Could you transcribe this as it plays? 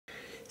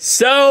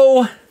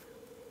So,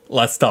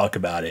 let's talk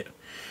about it.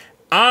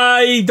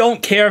 I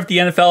don't care if the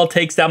NFL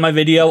takes down my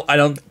video. I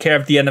don't care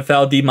if the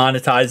NFL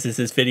demonetizes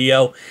this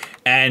video.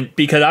 And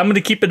because I'm going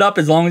to keep it up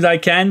as long as I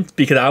can,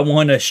 because I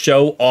want to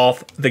show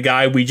off the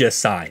guy we just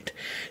signed.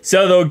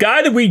 So the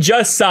guy that we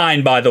just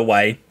signed, by the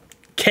way,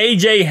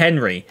 KJ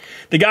Henery,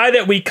 the guy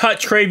that we cut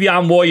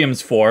Travion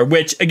Williams for,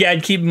 which,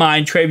 again, keep in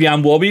mind,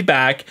 Travion will be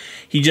back.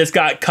 He just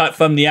got cut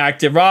from the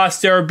active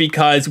roster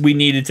because we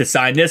needed to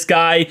sign this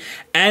guy,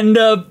 and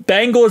the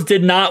Bengals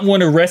did not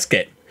want to risk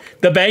it.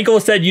 The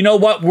Bengals said, you know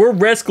what, we'll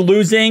risk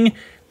losing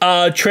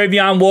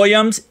Travion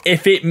Williams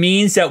if it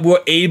means that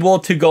we're able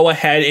to go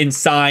ahead and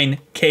sign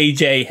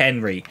KJ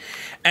Henery.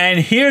 And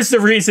here's the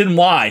reason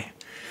why.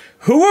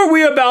 Who are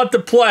we about to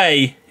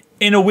play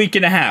in a week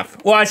and a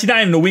half? Well, actually,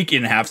 not even a week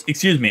and a half.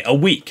 Excuse me, a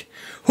week.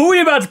 Who are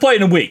we about to play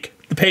in a week?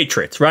 The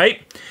Patriots,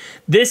 right?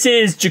 This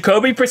is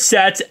Jacoby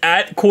Brissett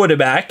at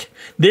quarterback.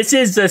 This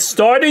is the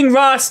starting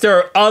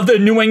roster of the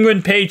New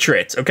England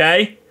Patriots,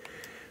 okay?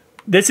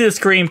 This is a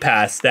screen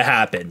pass that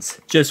happens.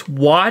 Just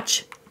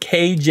watch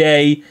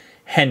KJ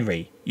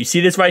Henery. You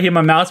see this right here,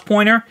 my mouse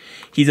pointer?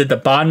 He's at the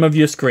bottom of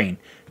your screen.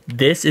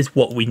 This is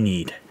what we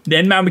need.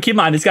 Then, keep in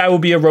mind, this guy will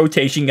be a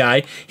rotation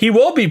guy. He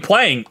will be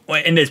playing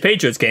in this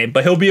Patriots game,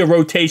 but he'll be a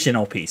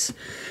rotational piece.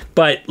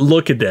 But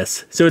look at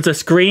this. So it's a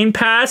screen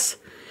pass.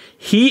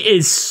 He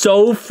is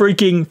so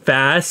freaking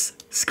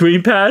fast,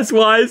 screen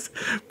pass-wise.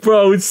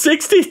 Bro,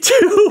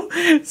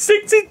 62.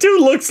 62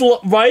 looks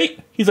right.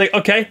 He's like,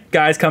 okay,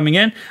 guy's coming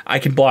in. I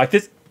can block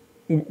this.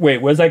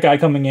 Wait, where's that guy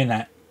coming in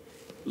at?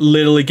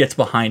 Literally gets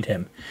behind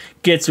him.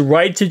 Gets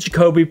right to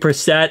Jacoby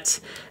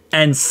Brissett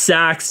and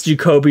sacks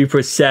Jacoby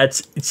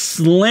Brissett,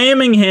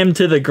 slamming him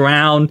to the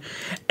ground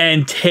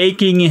and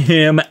taking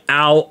him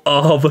out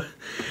of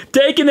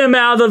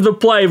the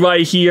play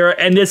right here.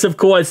 And this, of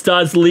course,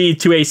 does lead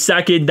to a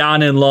second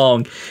down and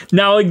long.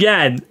 Now,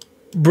 again,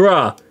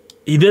 bruh,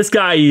 this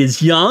guy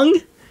is young.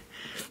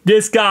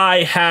 This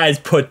guy has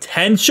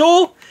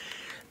potential.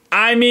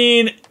 I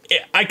mean,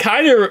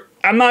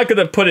 I'm not going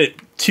to put it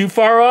too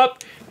far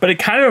up, but it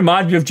kind of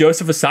reminds me of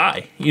Joseph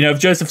Ossai. You know, if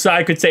Joseph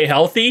Ossai could stay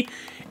healthy,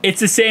 it's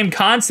the same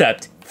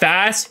concept.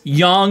 Fast,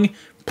 young,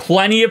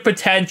 plenty of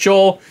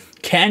potential,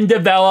 can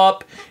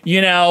develop,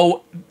 you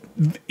know.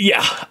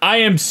 Yeah, I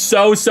am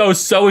so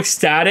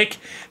ecstatic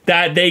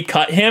that they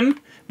cut him,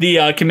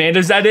 the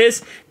Commanders that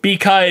is,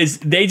 because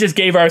they just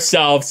gave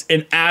ourselves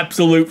an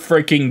absolute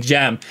freaking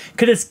gem.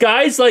 Because it's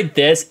guys like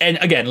this, and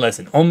again,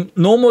 listen, on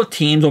normal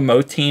teams or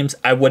most teams,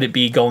 I wouldn't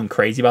be going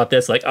crazy about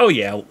this, like, oh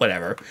yeah,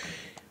 whatever.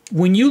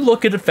 When you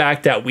look at the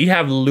fact that we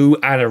have Lou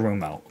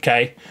Anarumo,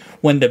 okay,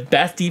 one of the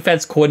best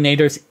defense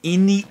coordinators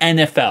in the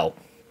NFL,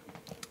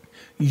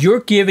 you're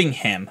giving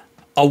him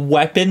a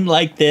weapon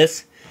like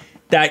this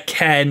that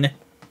can,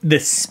 the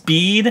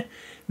speed,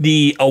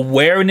 the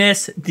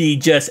awareness, the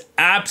just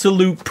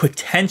absolute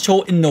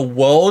potential in the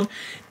world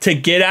to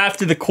get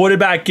after the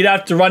quarterback, get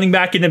after the running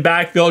back in the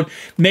backfield,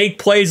 make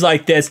plays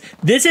like this.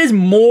 This is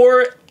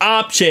more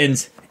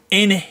options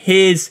in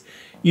his,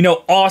 you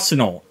know,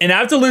 arsenal. And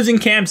after losing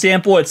Cam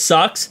Sample, it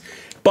sucks.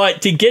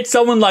 But to get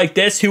someone like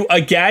this who,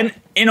 again,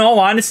 in all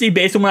honesty,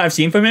 based on what I've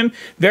seen from him,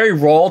 very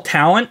raw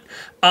talent.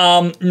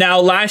 Now,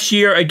 last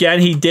year,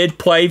 again, he did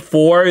play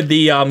for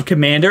the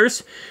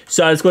Commanders.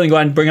 So I was going to go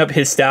ahead and bring up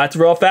his stats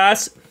real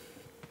fast.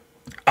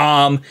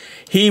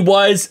 He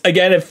was,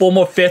 again, a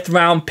former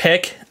 5th-round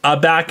pick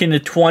back in the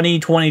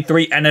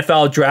 2023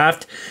 NFL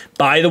draft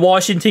by the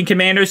Washington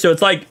Commanders. So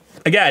it's like,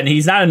 again,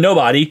 he's not a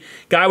nobody.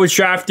 Guy was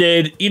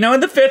drafted, you know,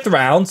 in the 5th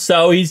round,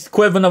 so he's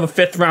equivalent of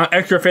a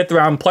extra 5th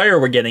round player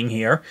we're getting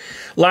here.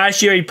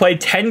 Last year, he played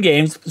 10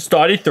 games,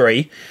 started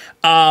 3,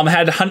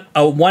 had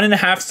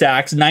 1.5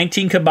 sacks,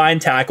 19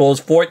 combined tackles,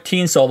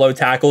 14 solo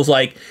tackles.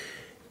 Like,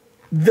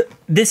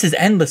 this is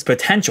endless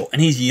potential,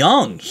 and he's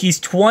young.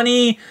 He's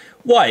 20,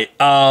 what?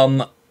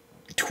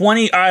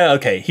 20,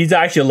 okay, he's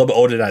actually a little bit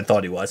older than I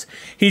thought he was.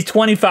 He's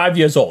 25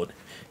 years old.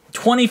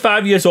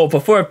 25 years old,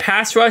 but for a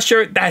pass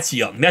rusher, that's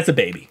young. That's a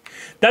baby.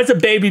 That's a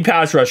baby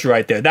pass rusher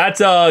right there. That's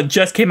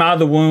just came out of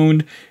the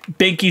wound.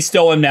 Binky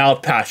still him now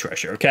pass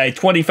rusher, okay?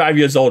 25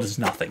 years old is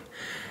nothing.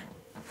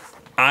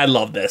 I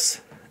love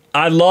this.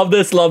 I love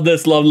this, love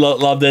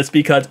this,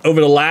 because over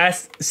the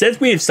last,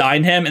 since we have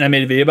signed him, and I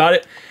made a video about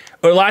it,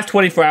 over the last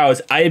 24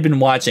 hours, I have been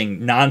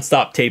watching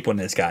nonstop tape on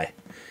this guy.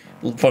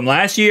 From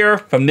last year,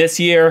 from this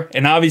year,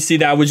 and obviously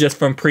that was just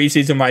from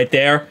preseason right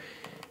there.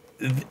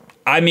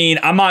 I mean,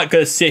 I'm not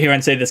going to sit here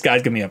and say this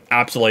guy's going to be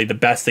absolutely the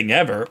best thing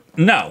ever.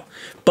 No.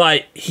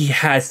 But he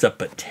has the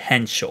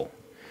potential.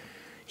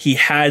 He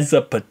has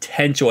the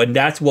potential, and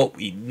that's what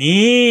we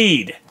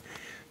need.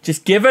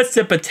 Just give us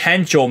the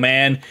potential,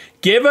 man.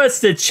 Give us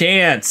the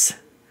chance.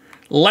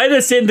 Let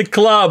us in the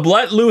club.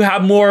 Let Lou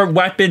have more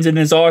weapons in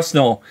his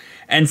arsenal.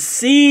 And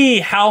see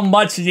how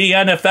much the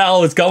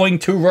NFL is going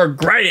to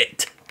regret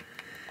it.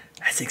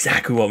 That's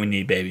exactly what we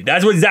need, baby.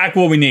 That's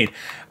exactly what we need.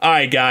 All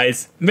right,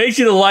 guys. Make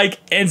sure to like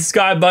and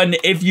subscribe button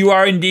if you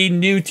are indeed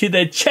new to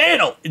the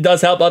channel. It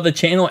does help out the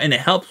channel, and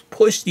it helps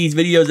push these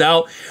videos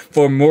out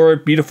for more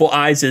beautiful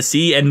eyes to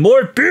see and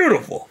more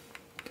beautiful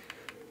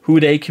Who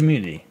Dey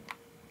community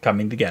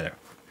coming together.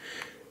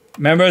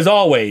 Remember, as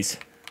always,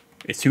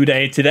 it's Who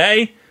Dey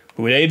today,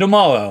 Who Dey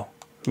tomorrow,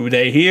 Who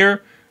Dey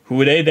here,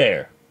 Who Dey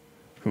there,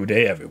 Who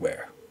Dey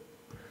everywhere.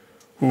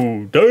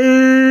 Who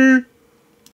Dey!